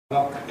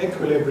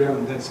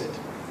Equilibrium, that's it.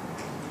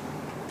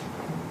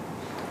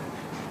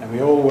 And we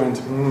all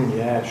went,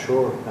 yeah,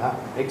 sure, that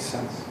makes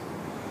sense.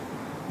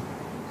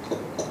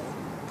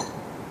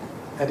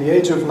 At the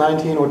age of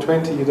 19 or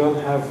 20, you don't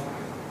have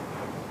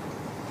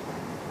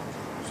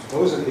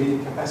supposedly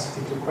the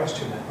capacity to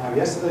question that. Now,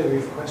 yesterday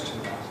we've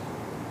questioned that.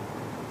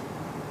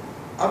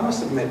 I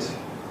must admit,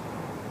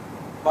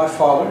 my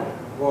father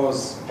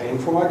was paying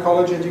for my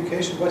college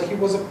education, but he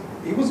was a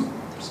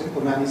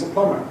simple man. He's a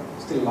plumber,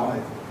 still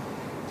alive.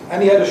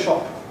 And he had a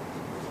shop.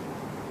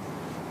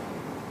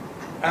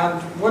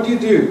 And what do you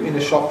do in a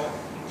shop?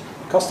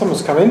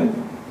 Customers come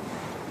in,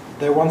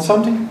 they want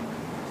something,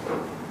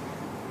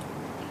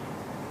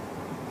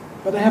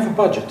 but they have a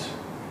budget.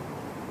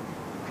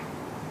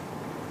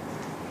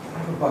 They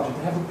have a budget,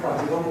 they have a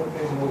price, they don't want to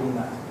pay more than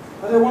that.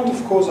 But they want,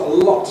 of course, a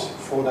lot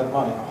for that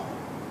money.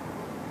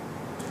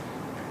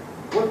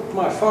 What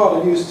my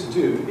father used to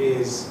do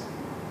is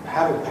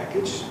have a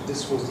package.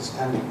 This was the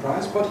standard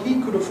price, but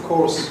he could, of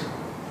course,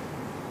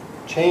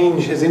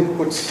 change his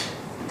inputs,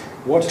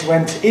 what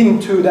went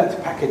into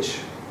that package.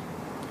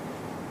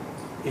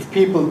 If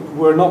people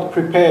were not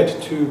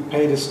prepared to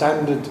pay the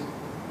standard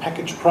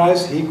package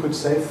price, he could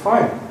say,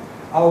 fine,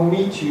 I'll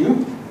meet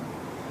you.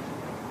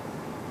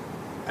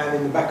 And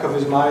in the back of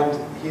his mind,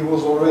 he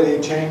was already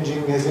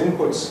changing his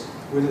inputs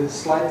with a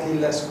slightly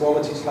less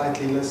quality,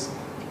 slightly less,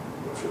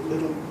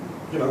 little,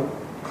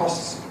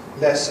 costs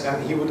less,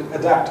 and he would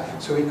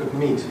adapt so he could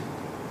meet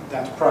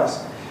that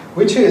price.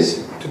 Which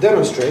is to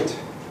demonstrate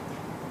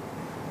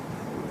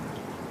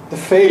the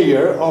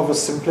failure of a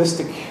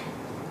simplistic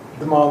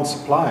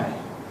demand-supply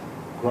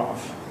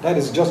graph. That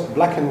is just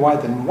black and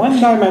white and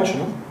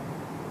one-dimensional.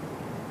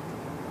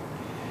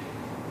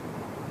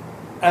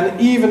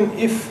 And even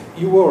if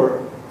you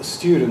were a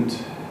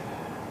student,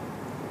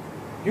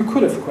 you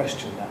could have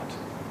questioned that.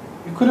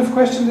 You could have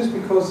questioned this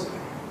because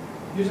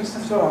you just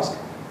have to ask,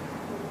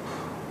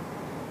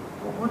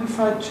 what if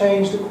I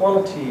change the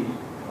quality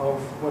of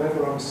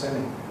whatever I'm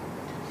selling?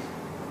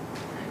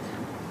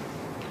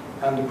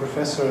 And the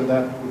professor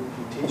that would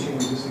be teaching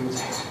this would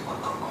say,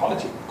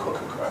 quality.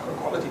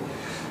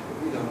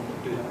 We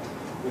don't do that.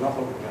 We're not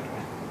looking that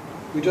way.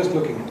 We're just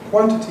looking at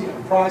quantity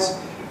and price,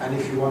 and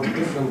if you want a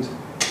different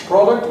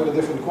product with a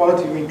different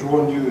quality, we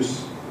draw a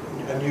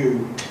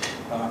new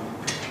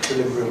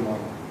equilibrium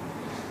model.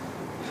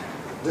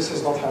 This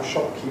is not how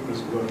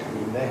shopkeepers work. I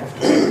mean, they have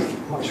to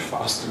work much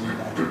faster than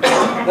that.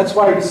 That's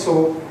why we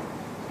saw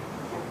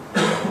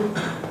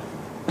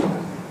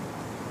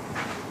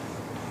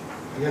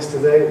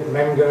yesterday,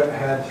 Menger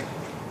had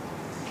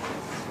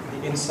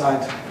the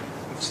insight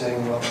of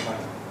saying, well,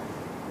 fine.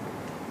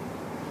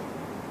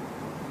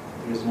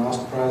 There is an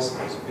ask price,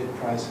 there's a bid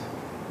price,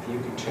 and you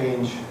can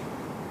change,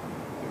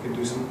 you can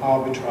do some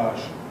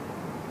arbitrage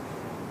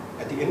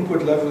at the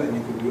input level, and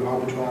you can do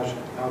arbitrage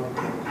at the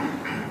output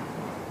level.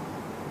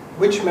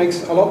 Which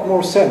makes a lot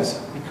more sense,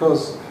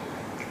 because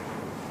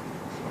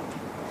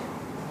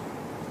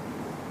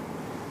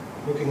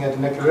looking at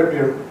an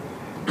equilibrium,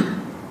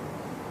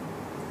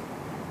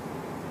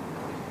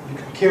 you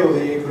can kill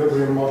the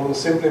equilibrium model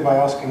simply by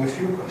asking a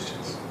few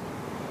questions.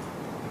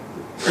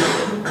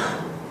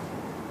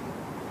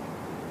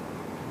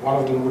 One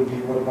of them would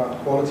be, what about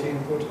quality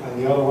input?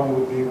 And the other one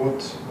would be,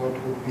 what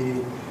would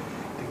be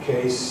the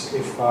case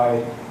if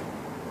I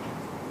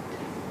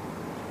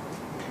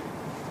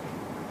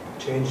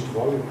changed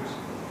volumes?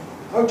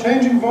 Oh,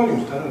 changing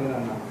volumes.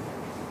 No.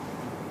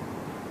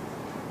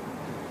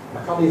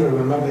 I can't even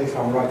remember if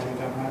I'm writing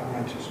that. I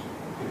might just.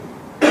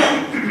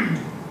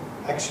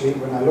 Actually,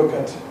 when I look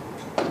at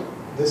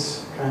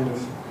this kind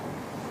of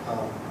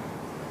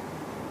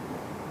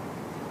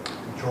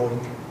drawing,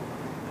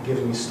 it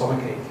gives me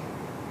stomachache.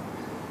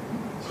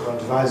 So I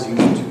advise you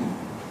not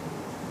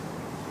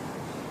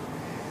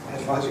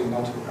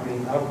to. I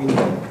mean, I've been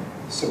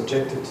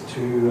subjected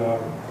to,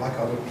 like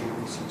other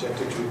people,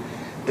 subjected to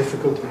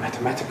difficult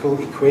mathematical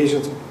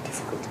equations.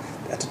 Difficult.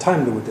 At the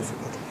time, they were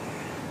difficult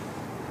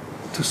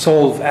to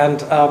solve,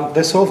 and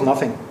they solve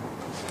nothing.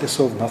 They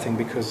solve nothing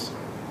because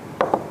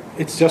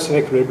it's just an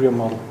equilibrium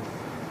model.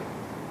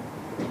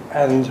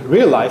 And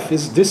real life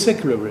is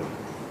disequilibrium.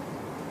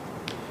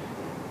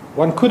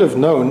 One could have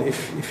known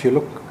if you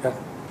look at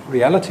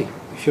reality.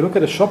 If you look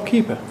at a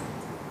shopkeeper,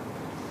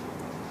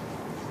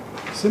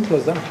 simple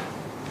as that.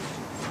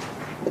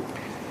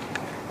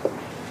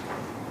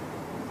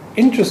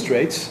 Interest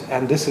rates,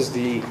 and this is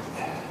the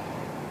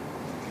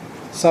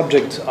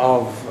subject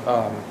of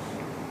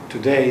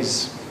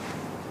today's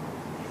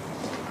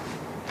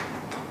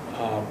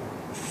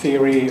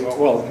theory,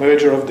 well,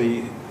 merger of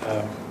the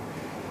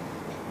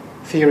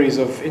theories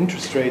of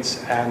interest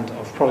rates and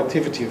of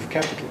productivity of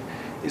capital,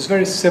 is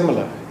very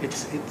similar.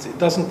 It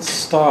doesn't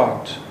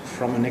start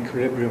from an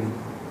equilibrium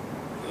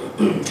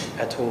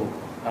at all.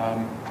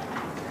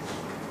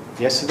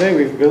 Yesterday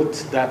we've built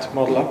that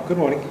model up. Good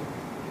morning.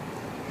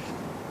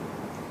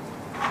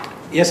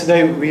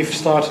 Yesterday we've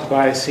started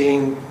by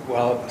seeing,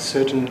 well,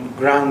 certain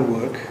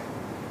groundwork,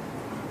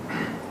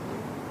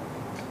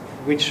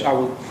 which I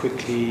will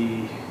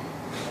quickly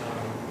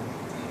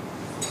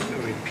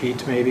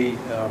repeat maybe,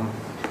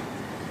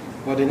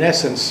 but in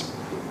essence,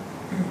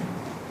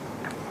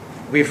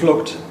 we've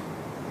looked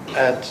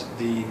at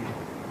the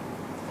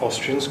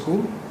Austrian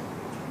school.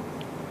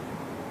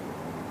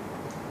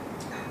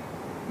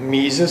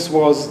 Mises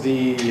was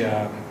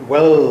the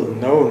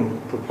well-known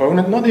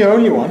proponent, not the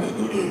only one,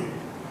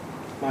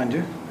 mind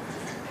you.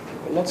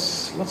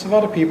 Lots of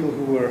other people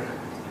who were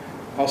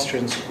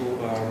Austrian school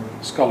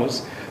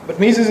scholars, but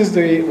Mises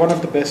is one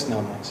of the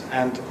best-known ones,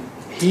 and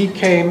he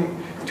came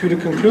to the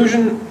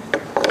conclusion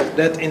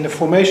that in the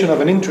formation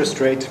of an interest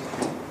rate,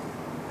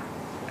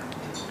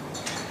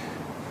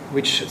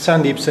 which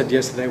Sandeep said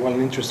yesterday, well,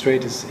 an interest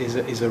rate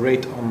is a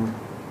rate on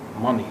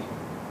money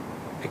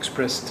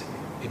expressed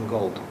in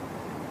gold.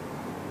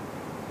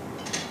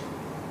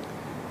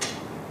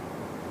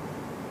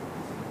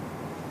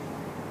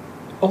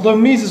 Although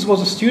Mises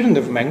was a student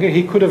of Menger,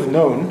 he could have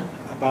known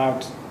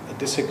about a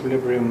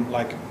disequilibrium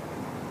like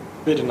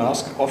bid and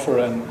ask, offer,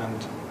 and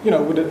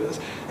with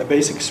a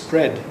basic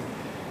spread.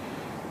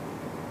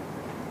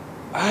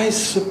 I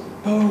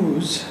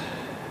suppose,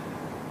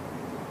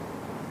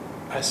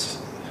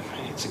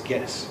 it's a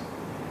guess,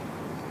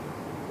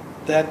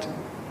 that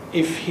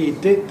if he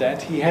did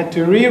that, he had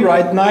to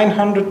rewrite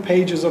 900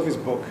 pages of his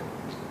book.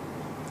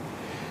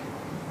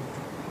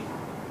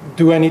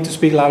 Do I need to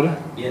speak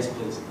louder? Yes,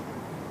 please.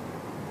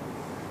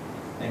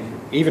 Thank you.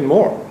 Even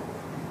more?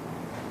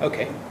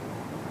 Okay.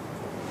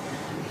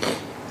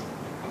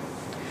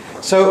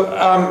 So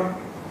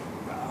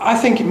I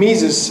think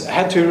Mises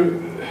had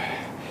to,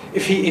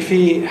 if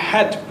he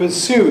had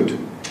pursued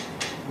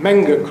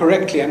Menger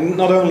correctly and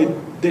not only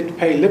did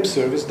pay lip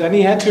service, then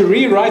he had to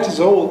rewrite his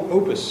whole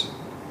opus.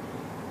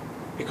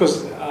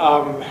 Because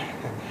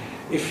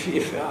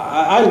if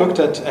I looked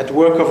at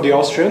work of the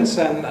Austrians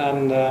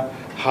and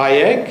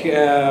Hayek,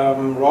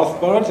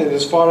 Rothbard, and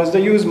as far as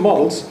they use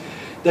models,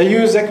 they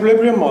use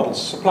equilibrium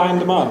models, supply and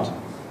demand,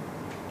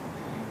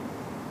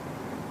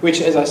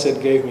 which, as I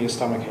said, gave me a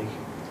stomachache,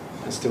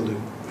 and still do.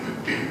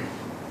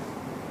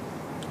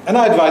 And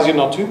I advise you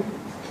not to.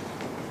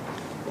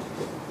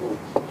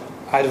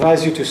 I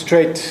advise you to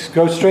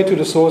go straight to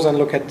the source and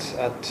look at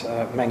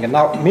Menger.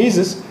 Now,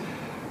 Mises,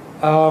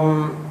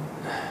 I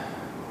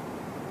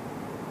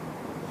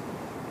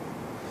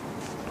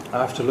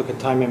have to look at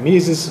time.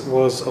 Mises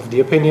was of the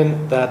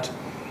opinion that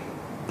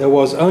there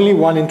was only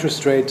one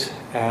interest rate,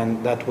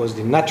 and that was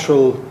the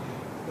natural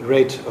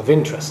rate of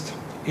interest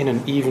in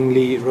an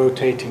evenly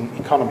rotating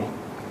economy.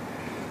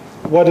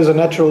 What is a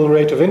natural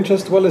rate of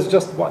interest? Well, it's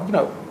just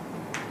the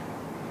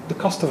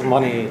cost of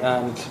money,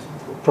 and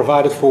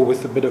provided for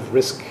with a bit of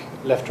risk,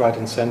 left, right,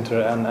 and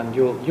center, and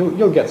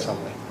you'll get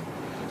somewhere.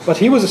 But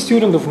he was a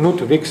student of Knut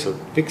Wicksell.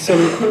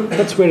 Wicksell,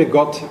 that's where he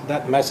got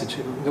that message.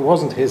 It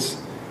wasn't his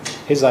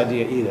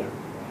idea either.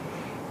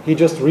 He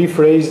just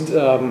rephrased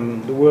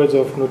the words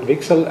of Knut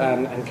Wicksell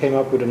and came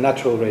up with a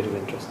natural rate of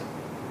interest.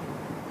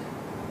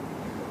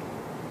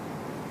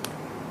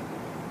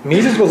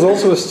 Mises was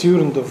also a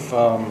student of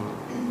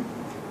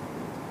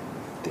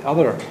the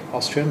other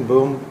Austrian,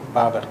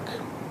 Bohm-Bawerk.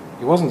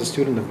 He wasn't a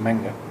student of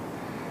Menger.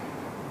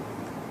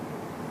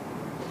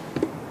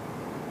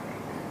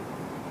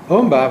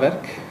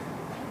 Bohm-Bawerk,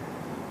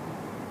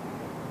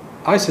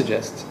 I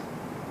suggest,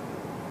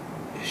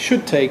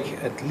 should take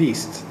at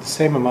least the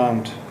same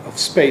amount of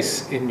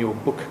space in your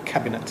book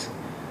cabinet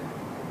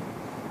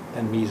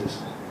than Mises.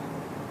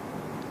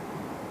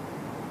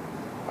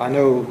 I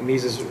know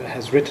Mises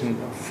has written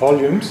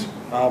volumes,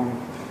 but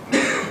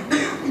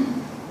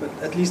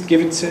at least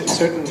give it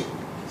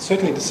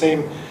certainly the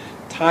same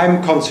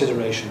time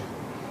consideration.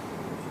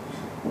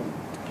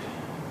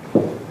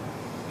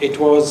 It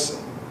was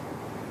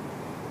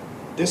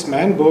this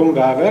man,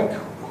 Bohm-Bawerk,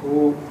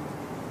 who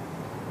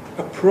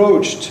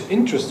approached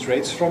interest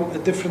rates from a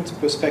different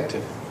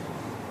perspective.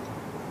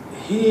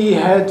 He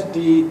had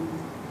the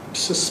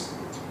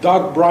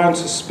dark brown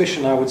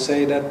suspicion, I would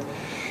say, that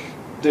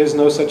there's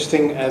no such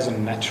thing as a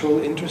natural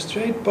interest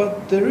rate,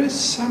 but there is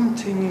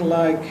something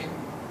like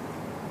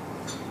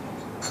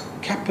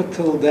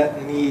capital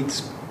that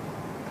needs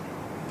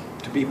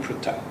to be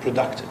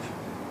productive.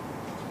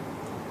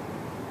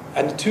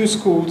 And the two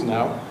schools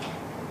now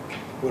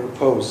were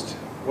opposed.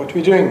 What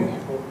we're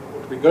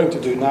going to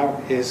do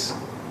now is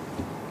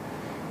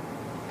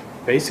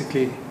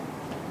basically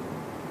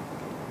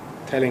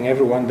telling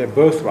everyone they're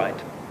both right.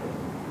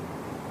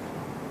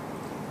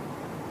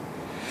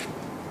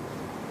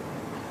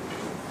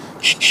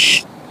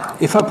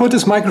 If I put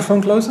this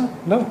microphone closer?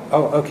 No?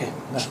 Oh, okay.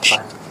 That's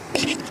fine.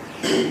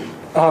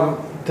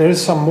 There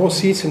is some more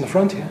seats in the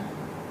front here,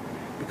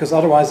 because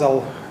otherwise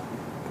I'll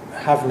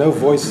have no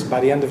voice by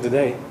the end of the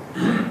day.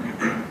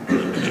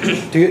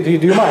 Do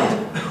you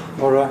mind?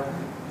 Or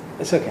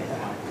it's okay.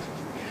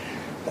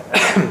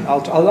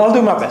 I'll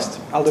do my best.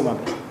 I'll do my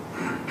best.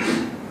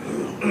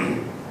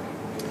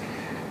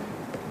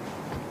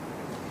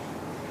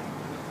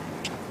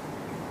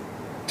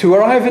 To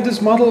arrive at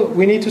this model,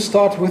 we need to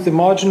start with the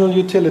marginal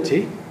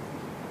utility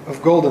of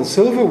gold and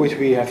silver, which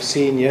we have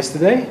seen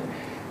yesterday.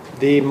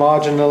 The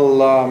marginal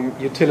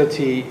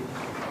utility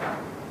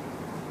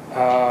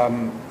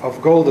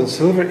of gold and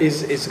silver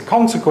is a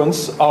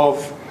consequence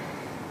of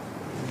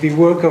the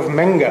work of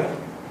Menger,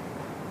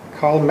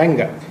 Carl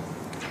Menger.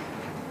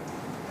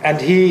 And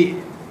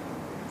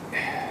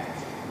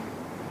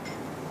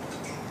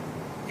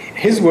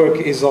his work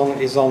is on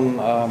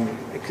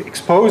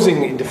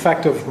exposing the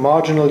fact of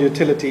marginal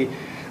utility,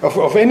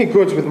 of any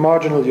goods with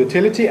marginal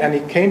utility, and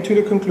he came to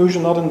the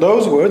conclusion, not in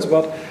those words,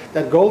 but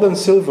that gold and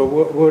silver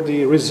were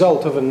the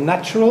result of a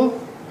natural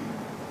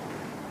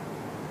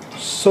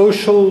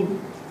social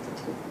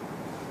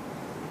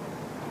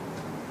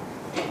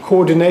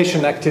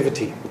coordination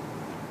activity,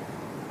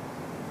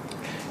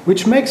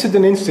 which makes it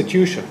an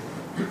institution.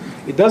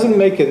 It doesn't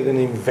make it an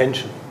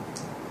invention.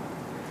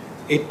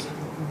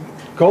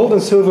 Gold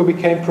and silver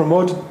became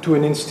promoted to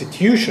an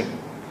institution.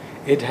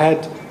 It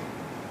had,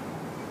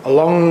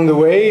 along the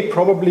way,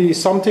 probably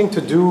something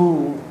to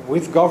do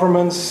with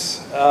governments.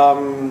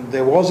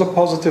 There was a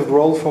positive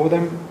role for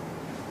them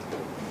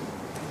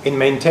in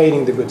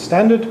maintaining the good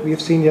standard we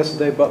have seen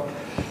yesterday, but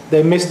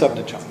they missed up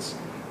the chance.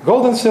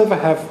 Gold and silver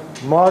have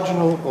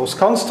marginal or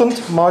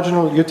constant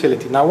marginal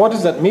utility. Now, what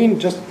does that mean?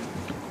 Just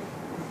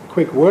a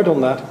quick word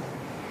on that.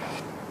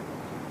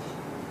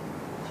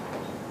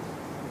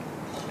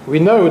 We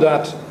know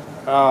that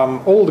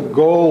all the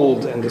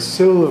gold and the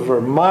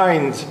silver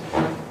mined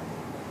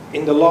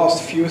in the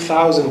last few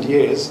thousand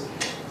years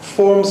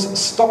forms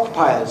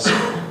stockpiles,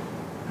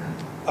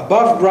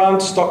 above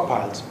ground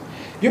stockpiles.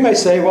 You may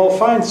say, well,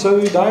 fine, so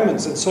do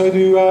diamonds and so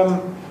do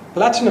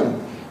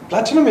platinum.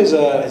 Platinum is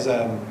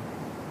a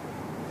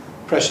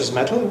precious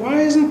metal.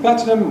 Why isn't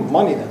platinum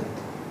money then?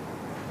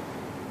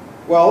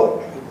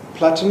 Well,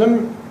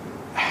 platinum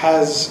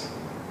has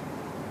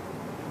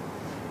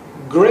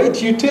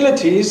great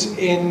utilities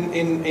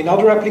in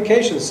other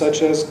applications,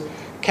 such as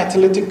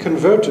catalytic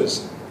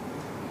converters.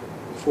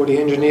 For the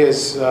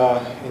engineers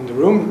in the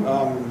room,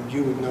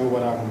 you would know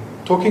what I'm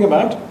talking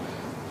about,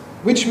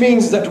 which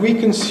means that we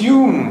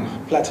consume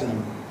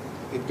platinum.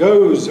 It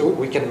goes,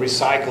 we can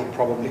recycle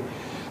probably,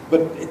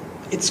 but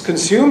it's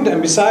consumed,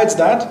 and besides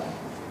that,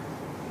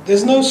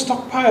 there's no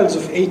stockpiles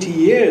of 80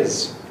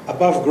 years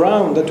above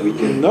ground that we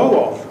can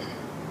know of.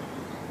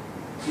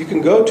 You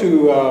can go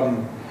to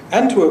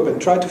Antwerp and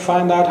try to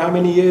find out how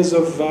many years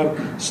of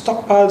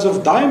stockpiles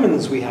of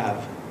diamonds we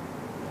have.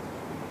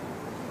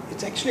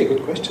 It's actually a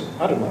good question.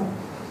 I don't know.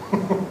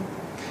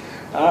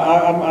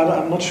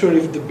 I'm not sure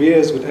if De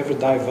Beers would ever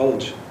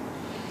divulge.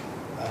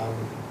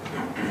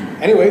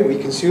 Anyway, we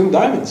consume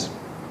diamonds.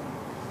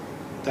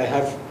 They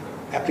have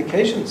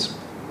applications,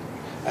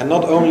 and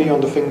not only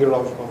on the finger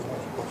of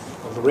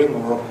a ring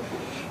or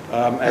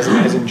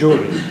as in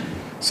jewelry.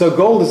 So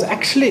gold is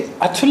actually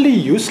utterly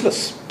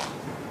useless.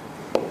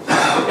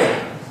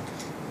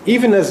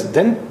 Even as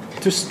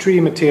dentistry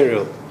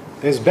material,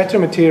 there's better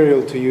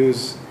material to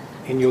use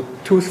in your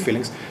tooth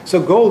fillings. So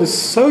gold is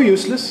so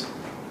useless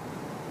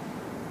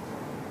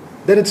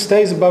that it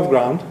stays above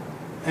ground,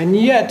 and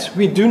yet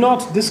we do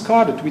not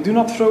discard it, we do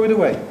not throw it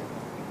away.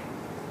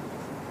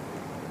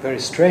 Very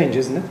strange,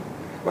 isn't it?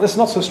 Well, it's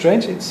not so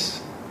strange,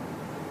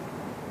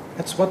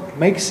 that's what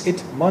makes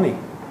it money.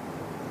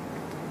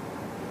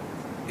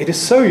 It is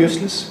so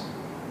useless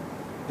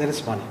that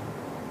it's money.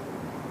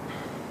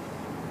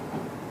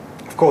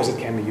 Of course it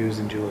can be used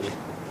in jewelry,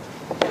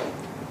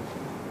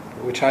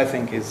 which I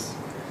think is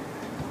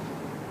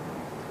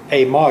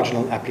a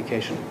marginal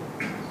application.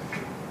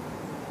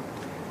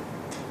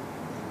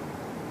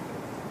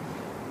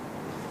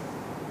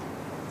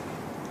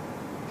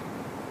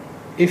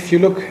 If you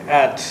look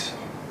at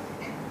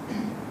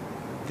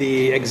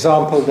the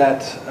example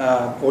that,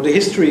 or the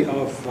history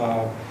of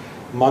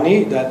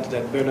money that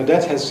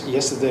Bernadette has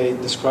yesterday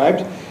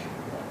described,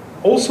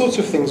 all sorts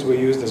of things were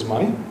used as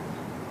money.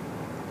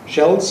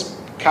 Shells,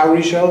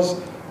 cowrie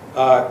shells,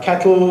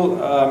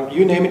 cattle,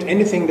 you name it,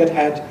 anything that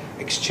had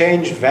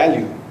exchange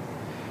value.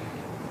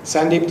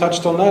 Sandeep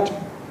touched on that.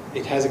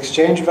 It has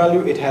exchange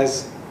value, it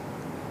has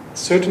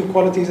certain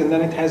qualities, and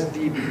then it has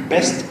the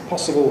best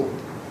possible,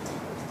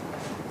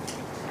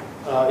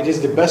 it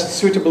is the best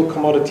suitable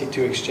commodity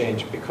to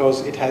exchange,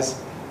 because it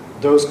has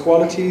those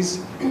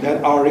qualities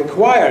that are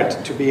required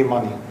to be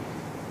money.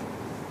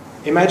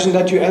 Imagine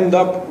that you end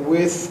up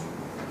with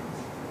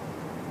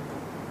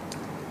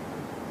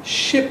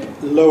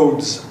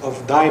shiploads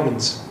of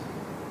diamonds.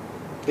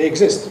 They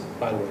exist,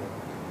 by the way.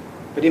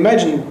 But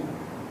imagine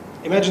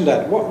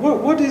that.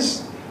 What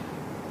is,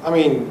 I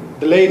mean,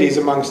 the ladies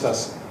amongst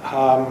us,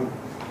 a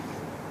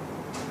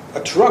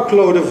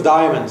truckload of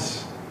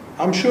diamonds,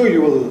 I'm sure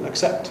you will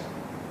accept.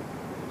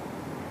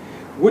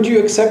 Would you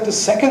accept a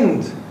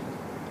second,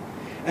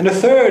 and a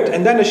third,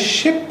 and then a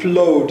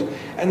shipload,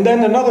 and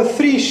then another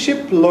 3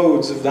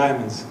 shiploads of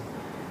diamonds?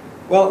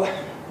 Well,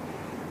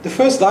 the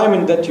first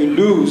diamond that you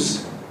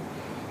lose,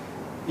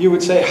 you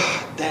would say,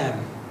 damn,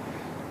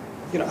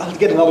 I'll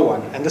get another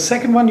one. And the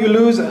second one you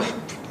lose,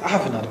 I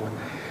have another one.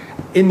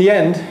 In the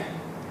end,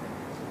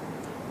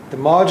 the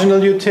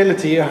marginal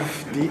utility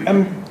of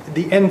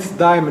the nth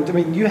diamond, I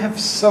mean, you have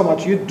so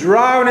much, you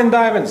drown in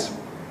diamonds.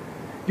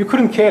 You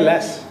couldn't care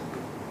less.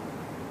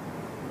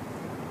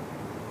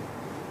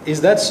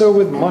 Is that so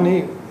with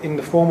money in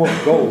the form of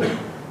gold?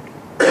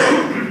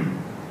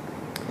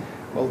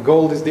 Well,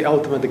 gold is the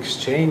ultimate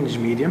exchange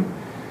medium.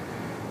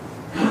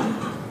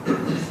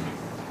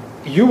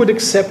 You would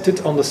accept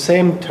it on the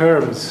same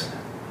terms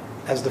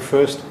as the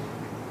first,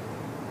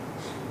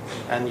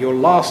 and your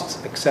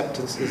last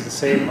acceptance is the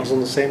same, as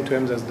on the same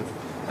terms as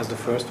the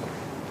first one.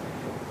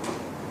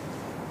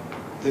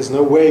 There's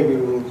no way we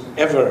will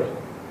ever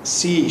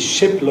see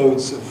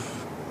shiploads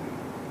of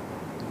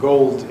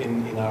gold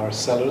in our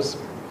cellars.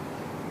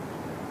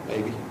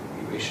 Maybe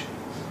we wish,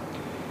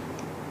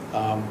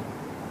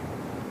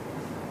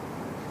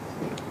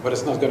 but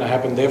it's not going to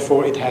happen.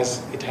 Therefore, it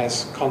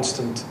has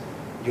constant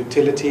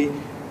utility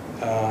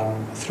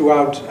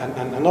throughout,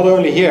 and not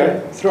only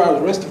here, throughout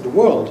the rest of the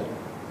world,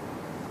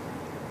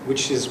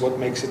 which is what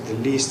makes it the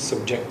least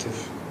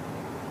subjective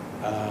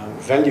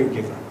value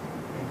giver.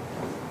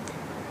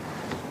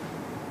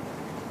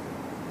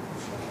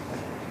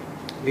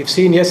 We've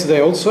seen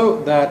yesterday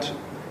also that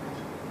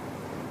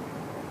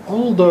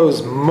all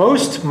those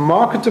most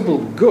marketable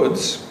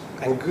goods,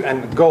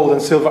 and gold and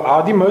silver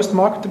are the most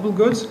marketable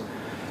goods,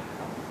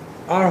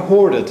 are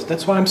hoarded.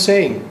 That's why I'm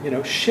saying,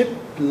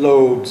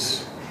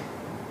 shiploads.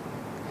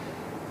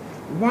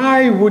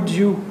 Why would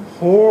you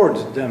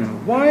hoard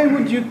them? Why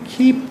would you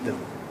keep them?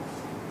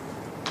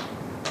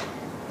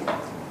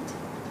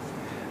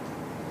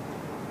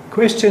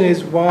 Question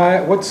is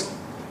why? What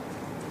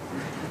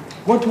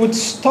would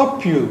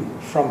stop you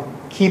from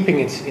keeping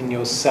it in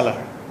your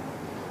cellar?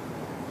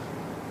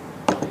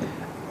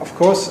 Of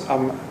course,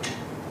 I'm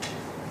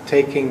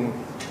taking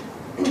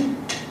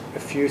a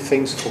few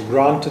things for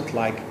granted,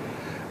 like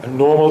a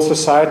normal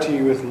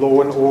society with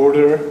law and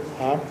order.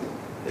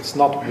 It's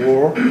not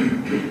war.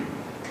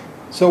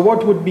 So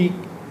what would be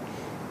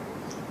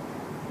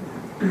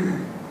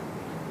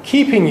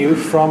keeping you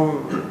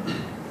from,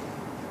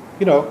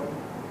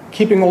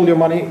 keeping all your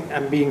money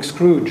and being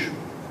Scrooge?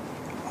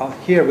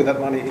 Here with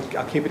that money,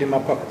 I'll keep it in my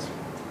pockets.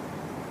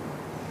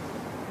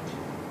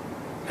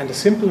 And the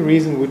simple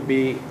reason would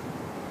be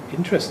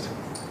interest.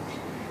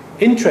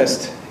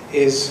 Interest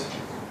is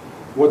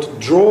what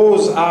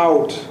draws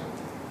out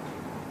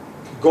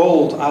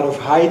gold out of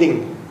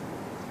hiding.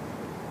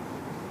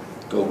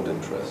 Gold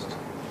interest.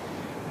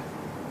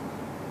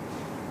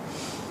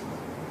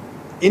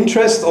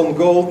 Interest on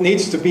gold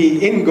needs to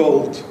be in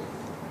gold,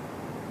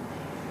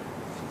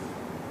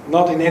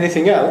 not in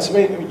anything else.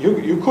 I mean,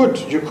 you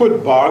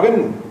could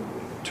bargain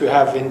to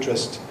have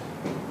interest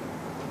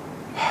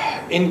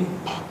in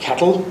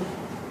cattle,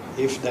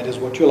 if that is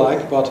what you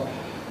like, but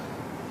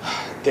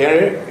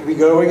there we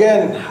go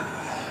again.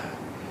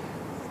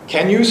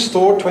 Can you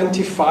store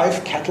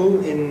 25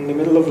 cattle in the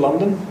middle of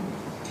London?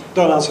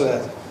 Don't answer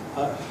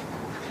that.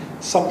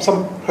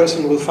 Some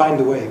person will find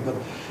a way, but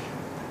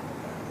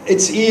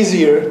it's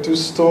easier to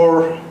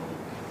store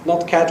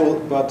not cattle,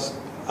 but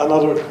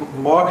another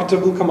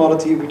marketable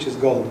commodity, which is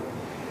gold.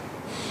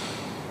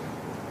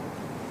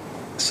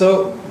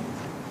 So,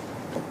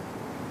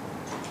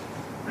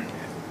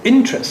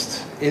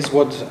 interest is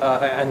what,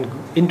 and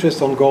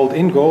interest on gold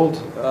in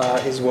gold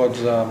is what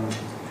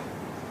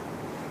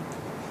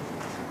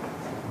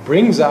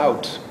brings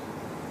out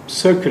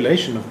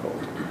circulation of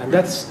gold, and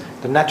that's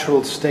the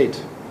natural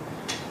state.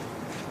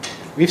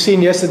 We've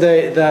seen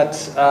yesterday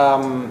that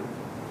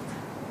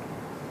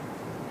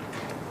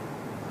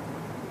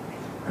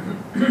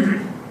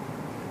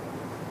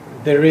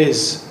there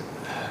is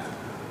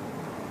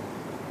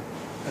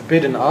a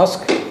bid and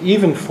ask,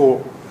 even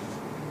for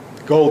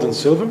gold and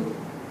silver,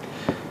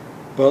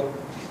 but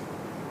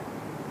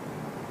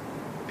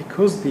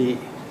because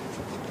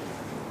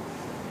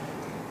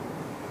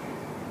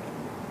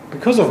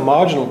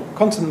of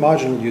constant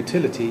marginal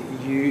utility,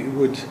 you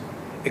would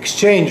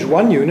exchange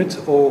one unit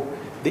or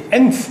the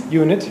nth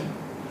unit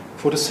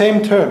for the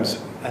same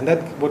terms, and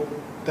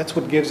that's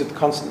what gives it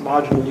constant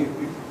marginal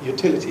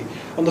utility.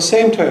 On the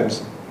same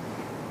terms,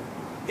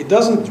 it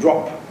doesn't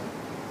drop.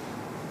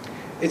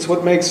 It's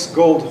what makes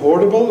gold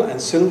hoardable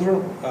and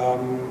silver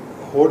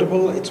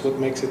hoardable. It's what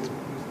makes it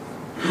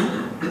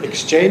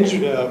exchange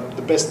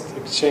the best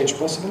exchange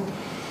possible.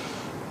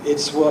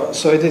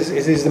 So it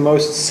is the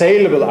most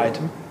saleable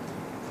item.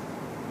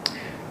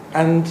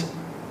 And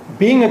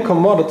being a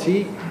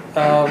commodity,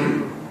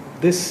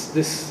 it's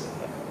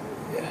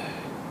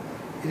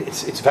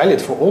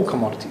valid for all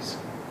commodities,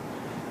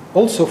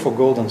 also for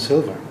gold and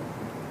silver.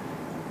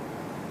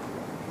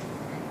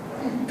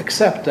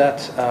 Except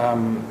that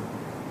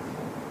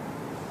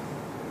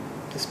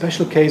the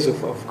special case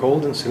of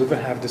gold and silver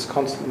have this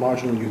constant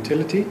marginal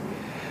utility.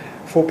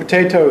 For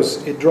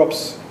potatoes, it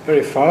drops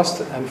very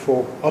fast, and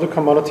for other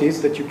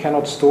commodities that you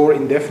cannot store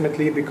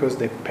indefinitely because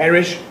they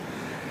perish,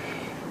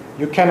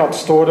 you cannot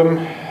store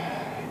them,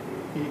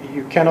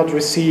 you cannot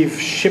receive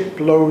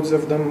shiploads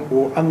of them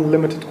or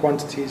unlimited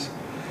quantities.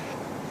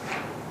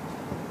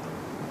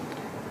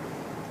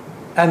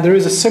 And there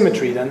is a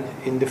symmetry then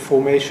in the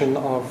formation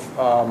of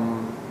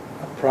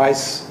a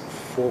price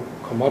for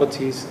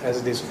commodities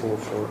as it is for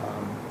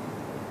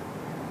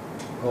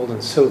gold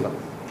and silver.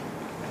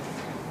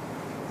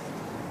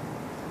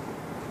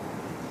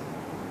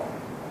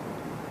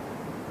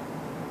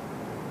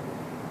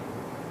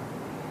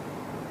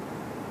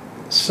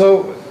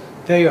 So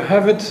there you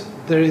have it.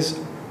 There is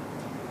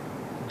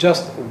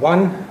just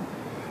one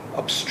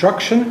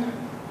obstruction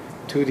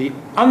to the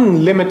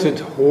unlimited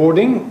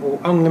hoarding or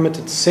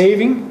unlimited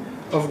saving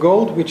of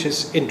gold, which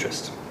is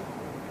interest.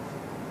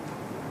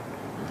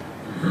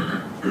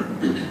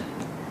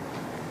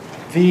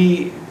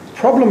 The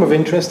problem of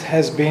interest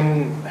has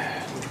been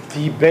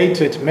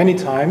debated many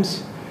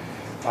times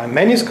by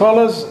many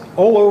scholars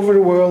all over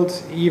the world,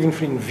 even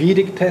in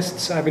Vedic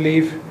texts, I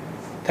believe,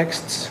 in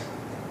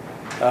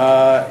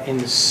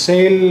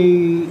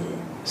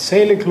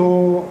Salic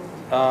law,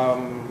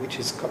 which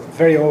is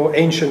very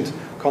ancient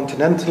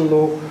continental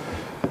law.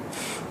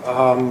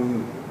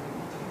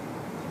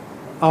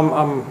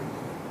 I'm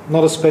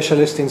not a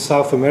specialist in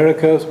South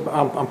America.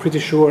 I'm pretty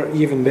sure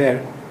even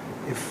there,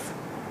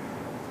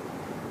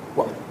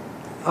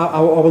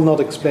 I will not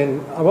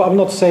explain. I will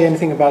not say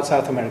anything about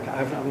South America.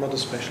 I'm not a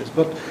specialist.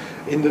 But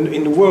in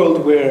the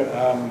world where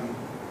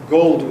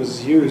gold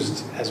was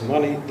used as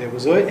money, there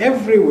was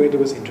everywhere there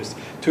was interest.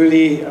 To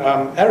the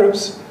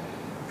Arabs,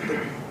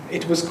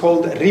 it was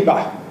called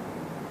riba,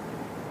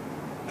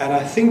 and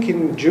I think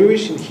in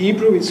Jewish, in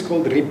Hebrew, it's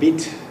called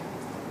ribit.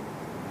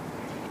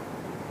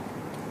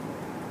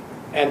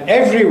 And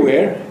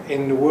everywhere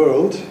in the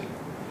world,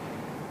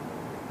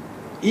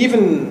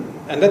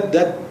 and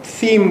that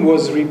theme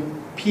was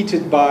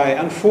repeated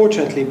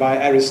unfortunately by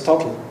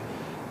Aristotle.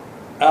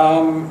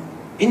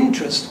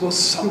 Interest was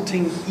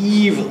something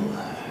evil.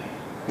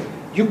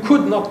 You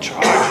could not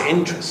charge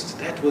interest.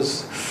 That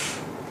was...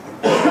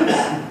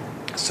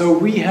 So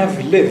we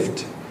have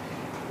lived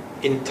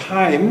in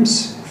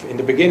times, in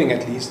the beginning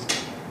at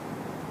least,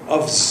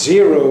 of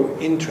zero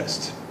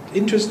interest.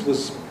 Interest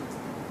was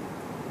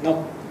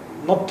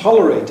not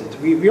tolerated.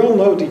 We all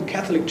know the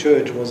Catholic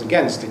Church was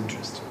against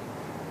interest.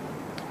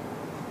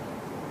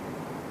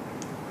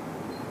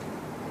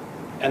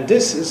 And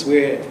this is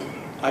where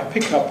I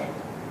pick up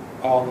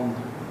on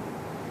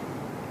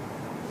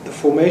the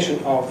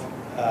formation of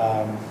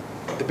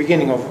the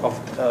beginning of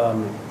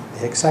the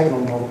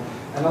hexagonal model.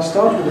 And I'll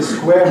start with the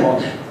square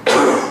model.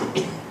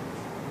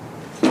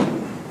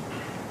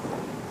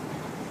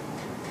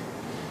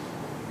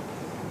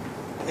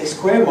 A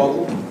square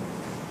model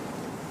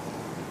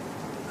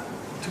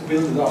to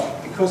build it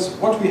up, because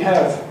what we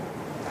have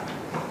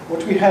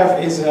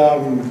is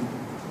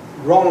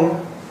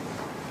wrong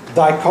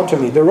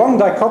dichotomy. The wrong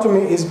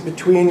dichotomy is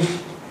between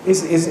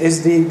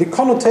the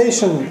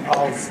connotation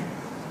of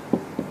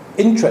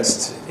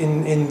interest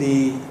in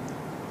the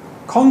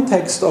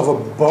context of a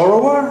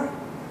borrower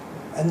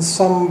and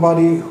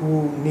somebody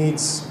who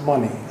needs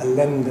money,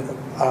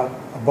 a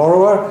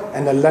borrower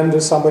and a lender,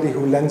 somebody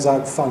who lends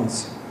out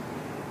funds.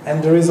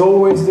 And there is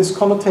always this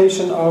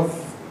connotation of,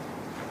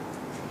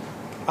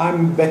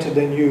 I'm better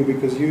than you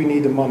because you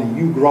need the money,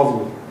 you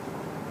grovel.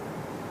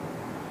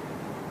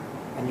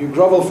 And you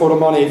grovel for the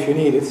money if you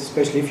need it,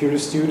 especially if you're a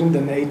student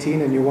and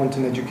 18 and you want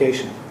an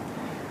education.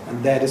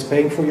 And Dad is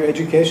paying for your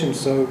education,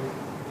 so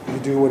you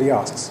do what he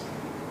asks,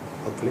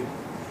 hopefully.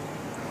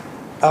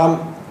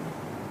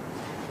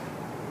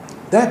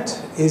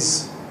 That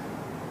is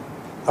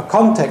a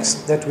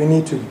context that we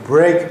need to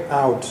break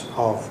out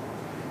of.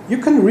 You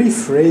can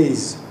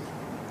rephrase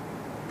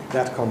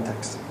that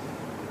context.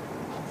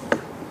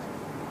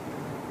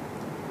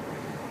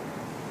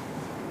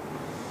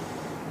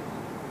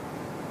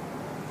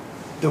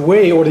 The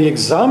way or the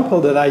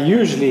example that I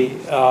usually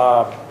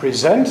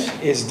present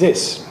is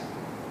this.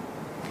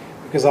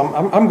 Because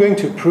I'm going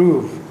to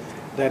prove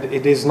that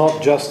it is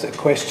not just a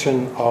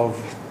question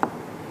of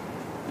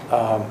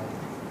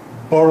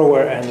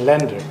borrower and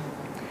lender.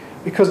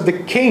 Because the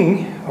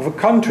king of a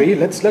country,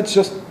 let's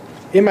just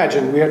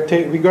imagine we're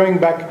going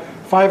back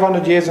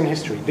 500 years in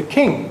history. The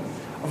king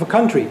of a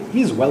country,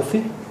 he's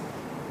wealthy.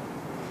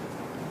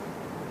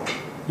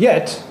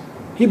 Yet,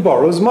 he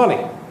borrows money.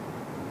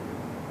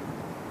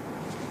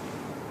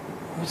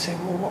 You would say,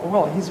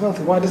 well, he's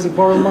wealthy. Why does he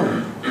borrow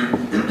money?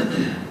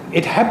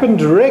 It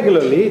happened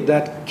regularly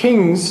that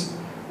kings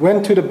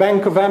went to the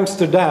Bank of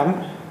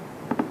Amsterdam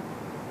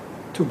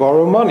to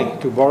borrow money,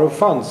 to borrow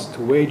funds,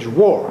 to wage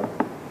war,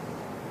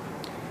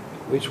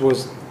 which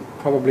was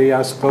probably,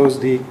 I suppose,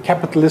 the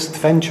capitalist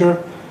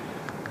venture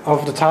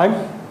of the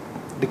time.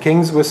 The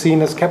kings were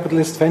seen as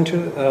capitalist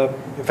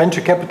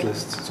venture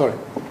capitalists, sorry.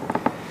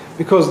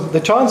 Because the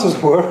chances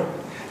were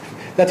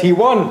that he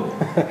won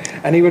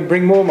and he would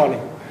bring more money.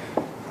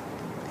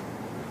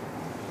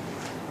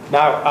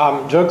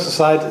 Now, jokes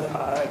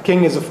aside,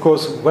 king is of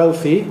course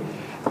wealthy,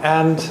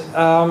 and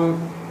the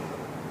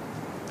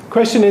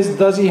question is,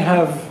 does he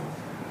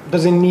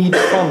need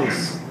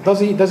funds? Does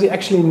he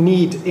actually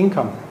need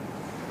income?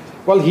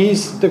 Well,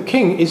 the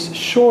king is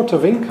short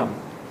of income.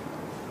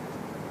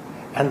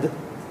 And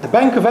the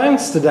Bank of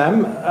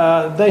Amsterdam,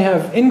 they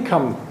have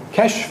income,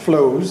 cash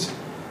flows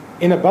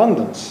in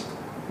abundance.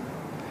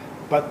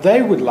 But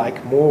they would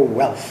like more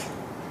wealth,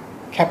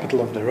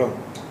 capital of their own.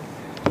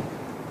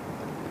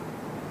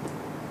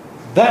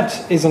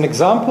 That is an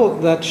example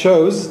that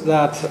shows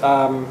that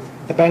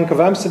the Bank of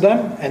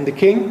Amsterdam and the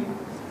king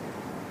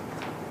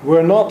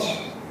were not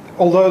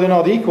although they're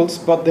not equals,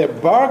 but their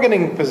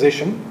bargaining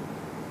position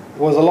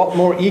was a lot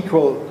more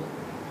equal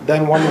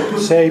than one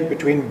would say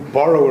between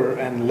borrower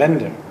and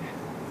lender.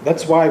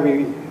 That's why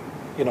we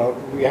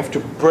have to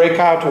break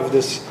out of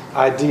this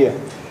idea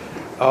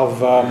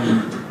of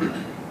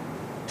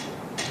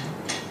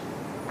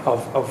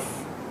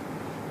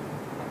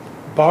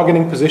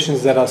bargaining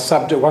positions that are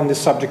one is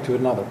subject to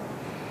another.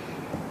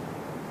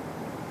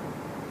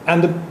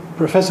 And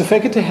Professor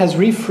Fekete has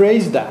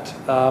rephrased that.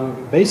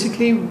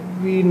 Basically,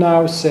 we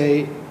now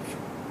say,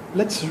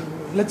 let's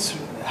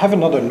have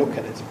another look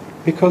at it,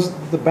 because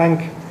the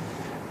bank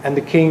and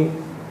the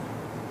king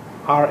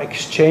are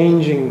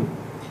exchanging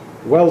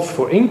wealth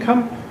for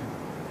income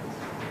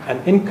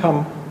and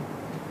income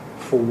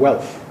for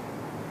wealth.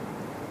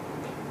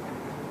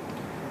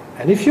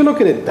 And if you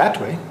look at it that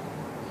way,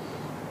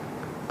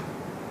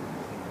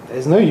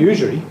 there's no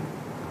usury.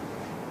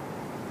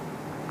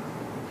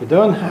 You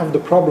don't have the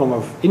problem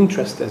of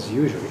interest as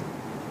usury.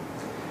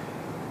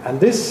 And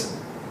this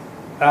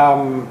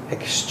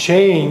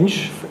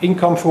exchange,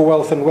 income for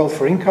wealth and wealth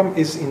for income,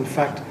 is in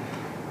fact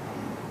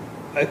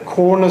a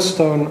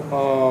cornerstone,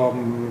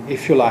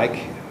 if you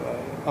like,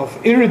 of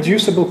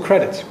irreducible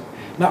credit.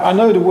 Now, I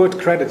know the word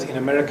credit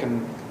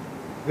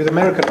with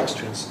American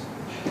Austrians.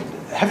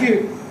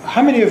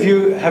 How many of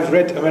you have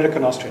read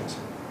American Austrians?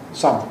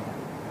 Some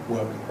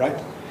work, right?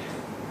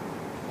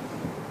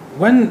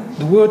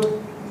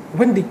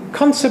 When the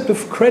concept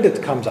of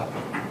credit comes up,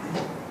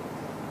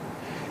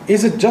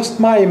 is it just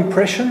my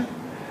impression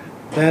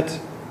that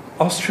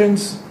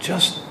Austrians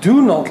just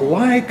do not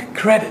like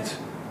credit?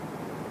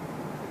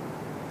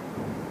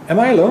 Am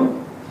I alone?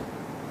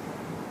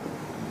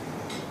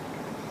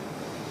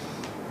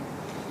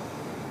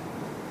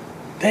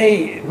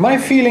 My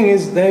feeling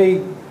is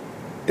they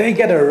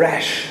get a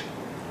rash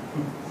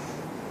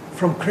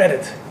from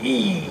credit.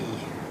 Eee.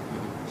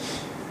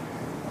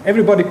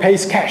 Everybody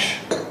pays cash.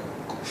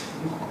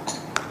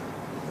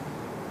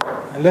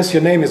 Unless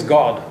your name is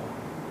God.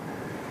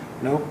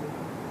 No?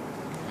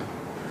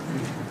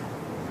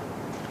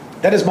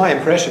 That is my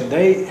impression.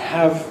 They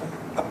have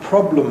a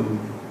problem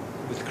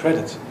with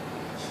credit.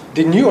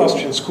 The new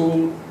Austrian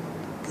school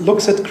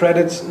looks at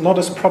credit not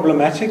as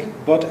problematic,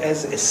 but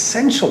as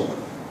essential.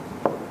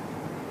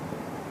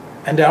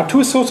 And there are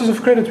two sources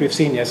of credit we've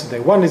seen yesterday.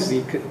 One is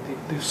the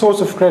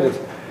source of credit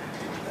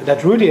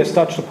that Rudy has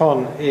touched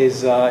upon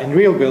is in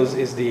real bills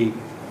is the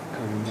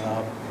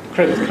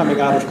credit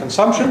coming out of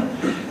consumption.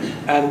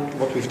 And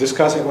what we're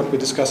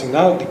discussing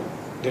now,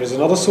 there is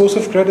another source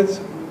of credit,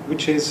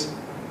 which is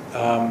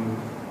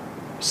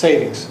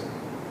savings,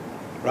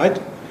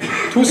 right?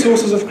 Two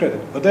sources of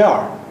credit, but they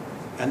are.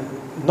 And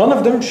none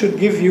of them should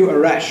give you a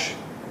rash.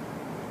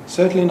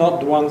 Certainly not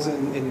the ones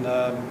in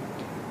the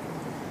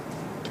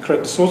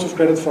source of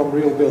credit from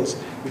real bills,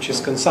 which is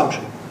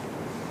consumption.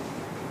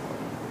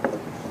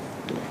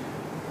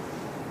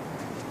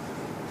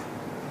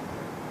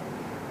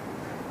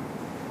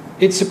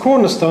 It's a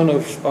cornerstone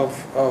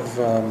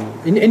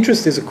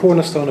interest is a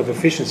cornerstone of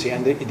efficiency,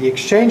 and the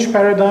exchange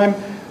paradigm,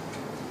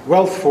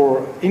 wealth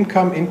for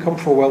income, income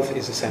for wealth,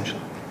 is essential.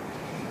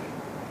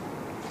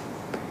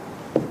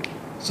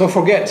 So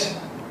forget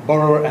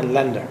borrower and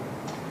lender.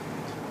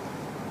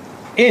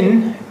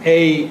 In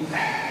a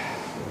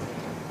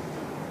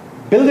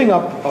building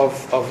up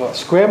of a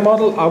square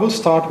model, I will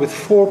start with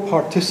 4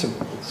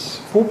 participants.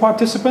 4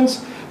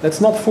 participants,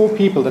 that's not 4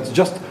 people, that's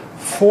just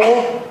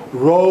 4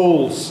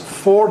 roles,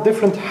 4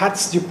 different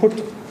hats you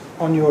put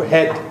on your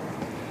head.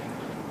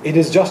 It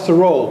is just a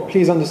role,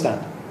 please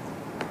understand.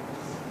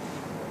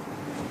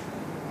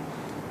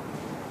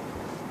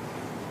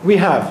 We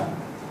have,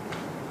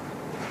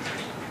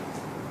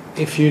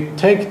 if you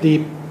take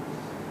the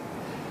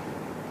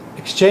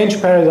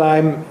exchange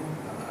paradigm,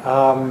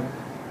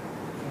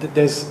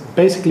 there's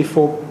basically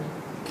four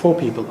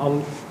people.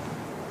 On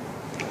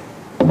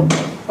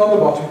the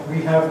bottom,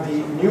 we have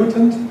the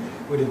annuitant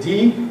with a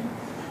D,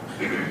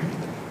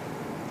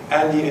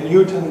 and the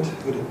annuitant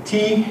with a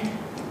T.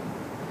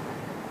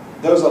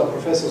 Those are the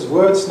professor's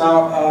words.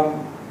 Now,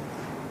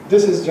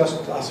 this is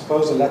just, I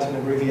suppose, a Latin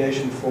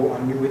abbreviation for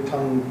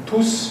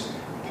annuitantus,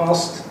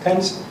 past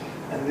tense,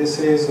 and this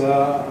is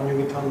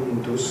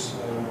annuitantus.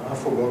 I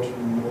forgot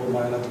all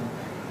my Latin.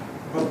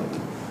 But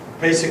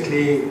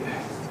basically,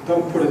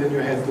 don't put it in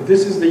your head. But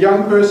this is the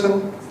young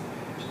person,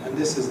 and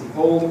this is the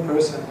older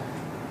person,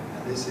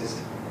 and this is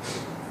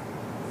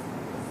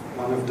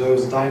one of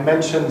those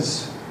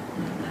dimensions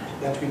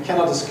that we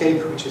cannot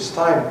escape, which is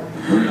time.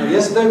 Now,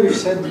 yesterday we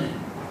said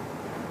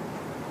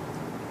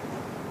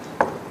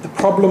the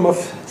problem of